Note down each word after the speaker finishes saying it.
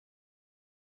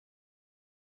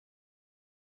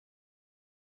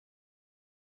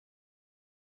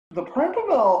The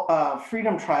Perampanel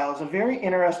Freedom Trial is a very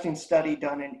interesting study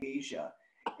done in Asia.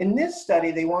 In this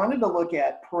study, they wanted to look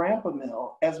at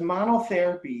perampanel as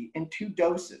monotherapy in 2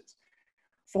 doses,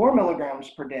 4 milligrams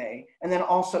per day, and then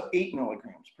also 8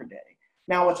 milligrams per day.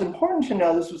 Now, what's important to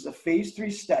know, this was a phase 3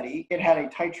 study. It had a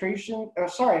pretreatment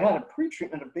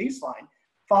of baseline,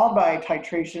 followed by a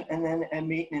titration and then a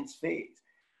maintenance phase.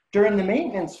 During the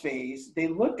maintenance phase, they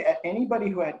looked at anybody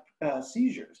who had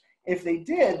seizures. If they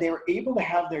did, they were able to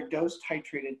have their dose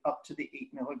titrated up to the 8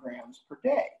 milligrams per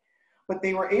day. But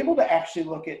they were able to actually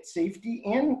look at safety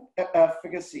and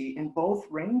efficacy in both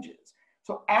ranges.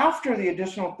 So after the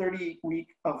additional 30-week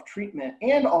of treatment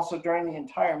and also during the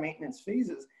entire maintenance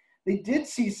phases, they did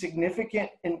see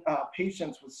significant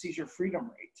patients with seizure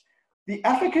freedom rates. The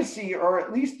efficacy, or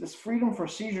at least this freedom for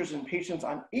seizures in patients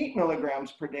on 8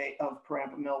 milligrams per day of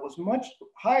perampanel, was much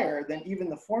higher than even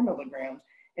the 4 milligrams,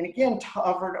 and again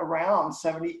hovered around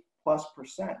 70+%.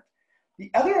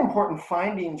 The other important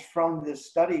findings from this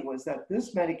study was that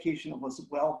this medication was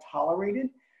well tolerated.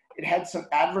 It had some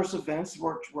adverse events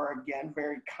which were again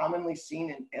very commonly seen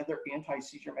in other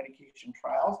anti-seizure medication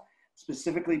trials,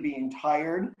 specifically being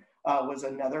tired was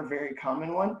another very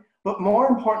common one. But more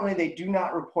importantly, they do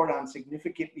not report on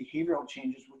significant behavioral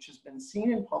changes, which has been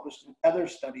seen and published in other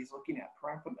studies looking at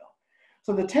perampanel.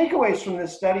 So the takeaways from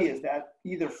this study is that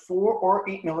either 4 or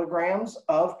 8 milligrams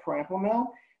of perampanel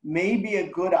may be a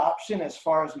good option as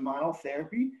far as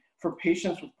monotherapy for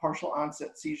patients with partial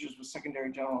onset seizures with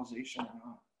secondary generalization or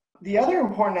not. The other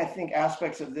important, I think,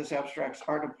 aspects of this abstract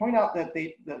are to point out that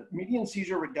the median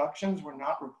seizure reductions were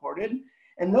not reported.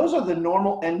 And those are the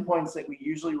normal endpoints that we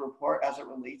usually report as it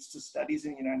relates to studies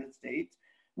in the United States.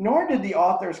 Nor did the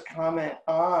authors comment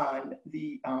on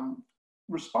the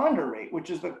responder rate, which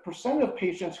is the percent of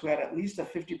patients who had at least a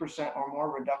 50% or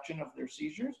more reduction of their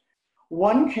seizures.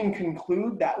 One can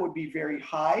conclude that would be very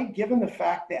high, given the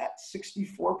fact that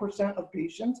 64% of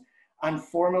patients on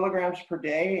 4 milligrams per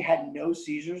day had no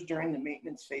seizures during the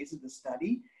maintenance phase of the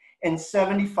study, and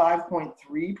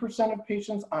 75.3% of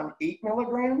patients on 8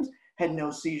 milligrams had no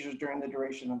seizures during the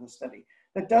duration of the study.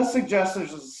 That does suggest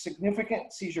there's a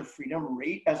significant seizure freedom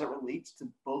rate as it relates to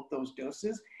both those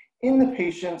doses in the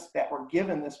patients that were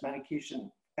given this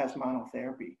medication as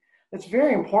monotherapy. It's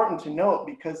very important to note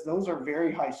because those are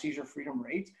very high seizure freedom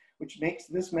rates, which makes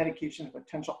this medication a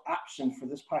potential option for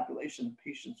this population of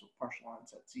patients with partial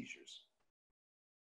onset seizures.